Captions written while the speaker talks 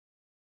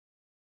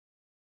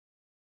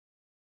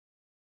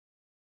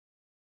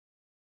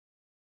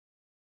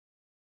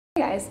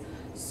guys,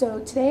 so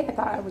today I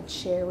thought I would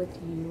share with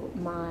you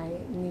my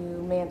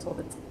new mantle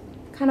that's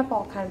kind of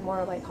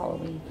more like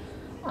Halloween.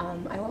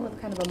 I went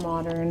with kind of a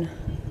modern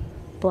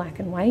black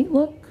and white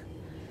look,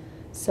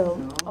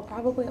 so I'll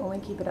probably only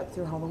keep it up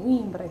through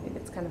Halloween, but I think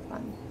it's kind of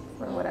fun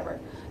for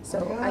whatever.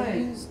 So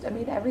I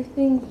made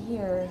everything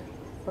here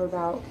for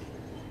about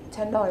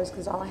 $10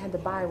 because all I had to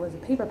buy was a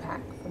paper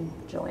pack from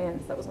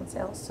Joann's that was on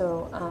sale.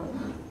 So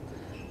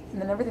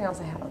and then everything else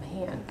I had on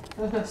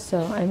hand.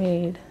 So I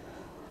made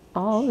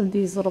all of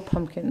these little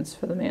pumpkins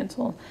for the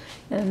mantle,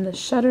 and the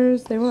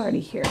shutters, they were already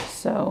here.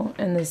 So,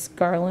 and this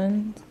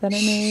garland that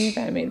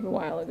I made a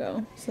while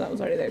ago, so that was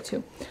already there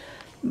too.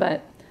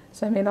 But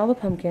so I made all the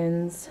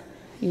pumpkins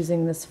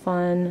using this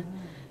fun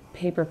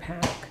paper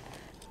pack,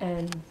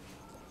 and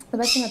the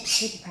best thing about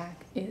the paper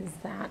pack is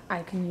that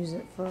I can use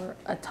it for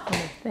a ton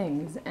of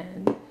things,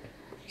 and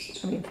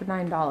I mean for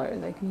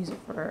 $9 I can use it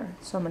for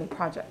so many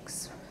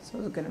projects, so it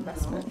was a good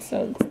investment.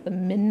 So it's the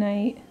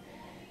Midnight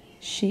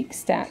Chic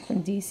Stack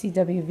from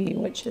DCWV,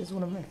 which is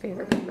one of my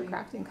favorite paper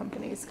crafting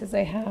companies because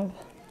they have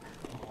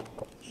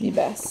the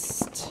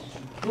best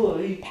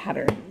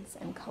patterns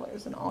and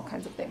colors and all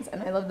kinds of things.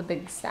 And I love the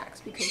big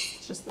stacks because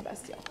it's just the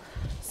best deal.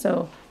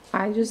 So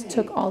I just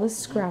took all this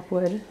scrap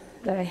wood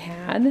that I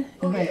had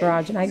in my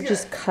garage and I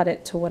just cut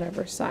it to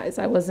whatever size.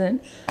 I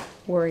wasn't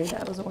worried.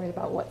 I wasn't worried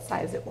about what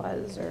size it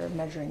was or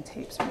measuring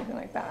tapes or anything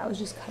like that. I was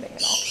just cutting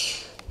it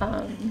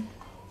all.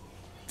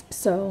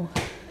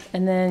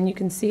 And then you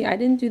can see I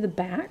didn't do the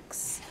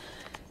backs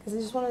because I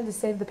just wanted to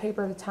save the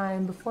paper at a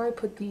time. Before I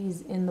put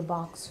these in the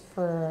box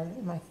for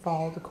my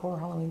fall decor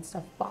Halloween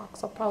stuff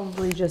box, I'll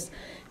probably just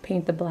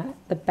paint the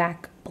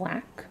back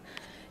black.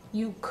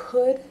 You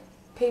could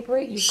paper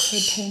it, you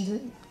could paint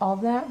it, all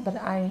of that, but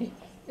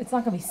it's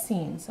not gonna be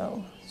seen,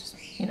 so just,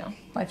 you know,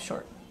 life's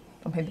short.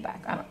 Don't paint the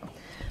back, I don't know.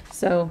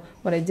 So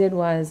what I did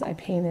was I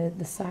painted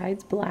the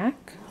sides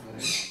black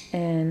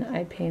and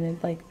I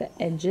painted like the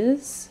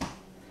edges,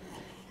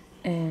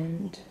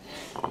 and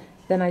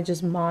then I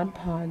just Mod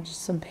Podged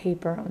some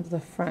paper onto the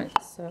front.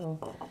 So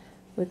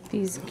with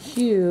these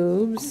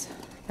cubes,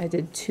 I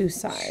did two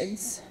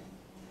sides.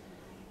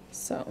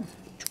 So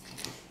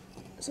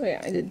yeah,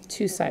 I did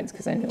two sides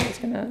because I knew I was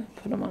gonna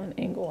put them on an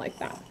angle like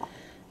that.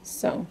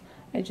 So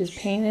I just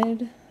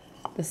painted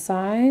the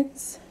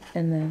sides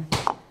and then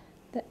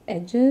the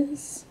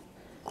edges,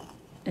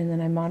 and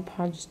then I Mod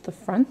Podged the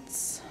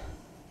fronts.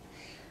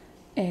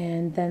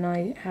 And then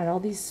I had all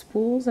these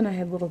spools and I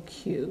had little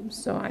cubes.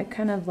 So I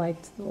kind of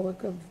liked the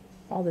look of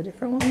all the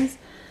different ones.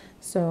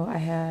 So I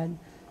had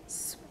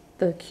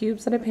the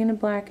cubes that I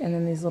painted black, and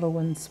then these little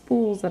wooden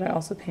spools that I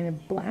also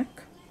painted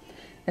black.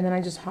 And then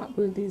I just hot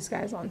glued these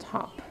guys on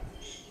top.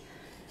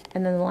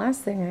 And then the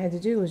last thing I had to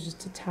do was just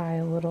to tie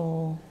a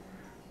little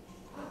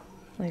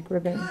like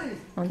ribbon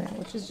on there,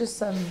 which is just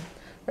some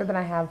ribbon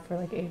I have for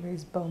like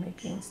Avery's bow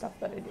making stuff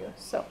that I do.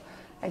 So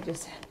I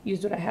just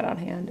used what I had on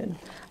hand, and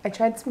I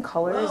tried some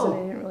colors and I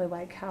didn't really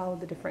like how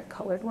the different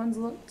colored ones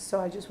looked, so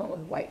I just went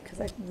with white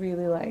because I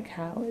really like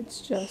how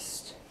it's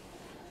just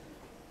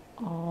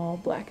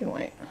all black and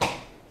white.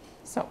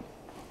 So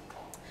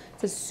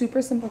it's a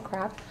super simple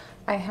craft.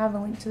 I have a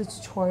link to the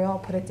tutorial. I'll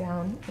put it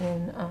down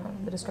in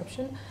the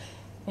description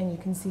and you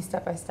can see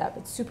step by step.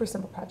 It's a super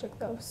simple project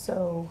though,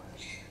 so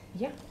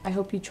yeah, I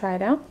hope you try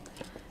it out.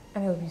 I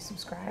hope you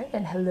subscribe,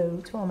 and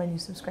hello to all my new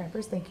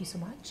subscribers. Thank you so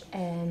much,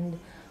 and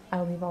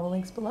I'll leave all the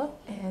links below,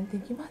 and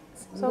thank you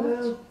so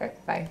much. All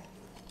right, bye.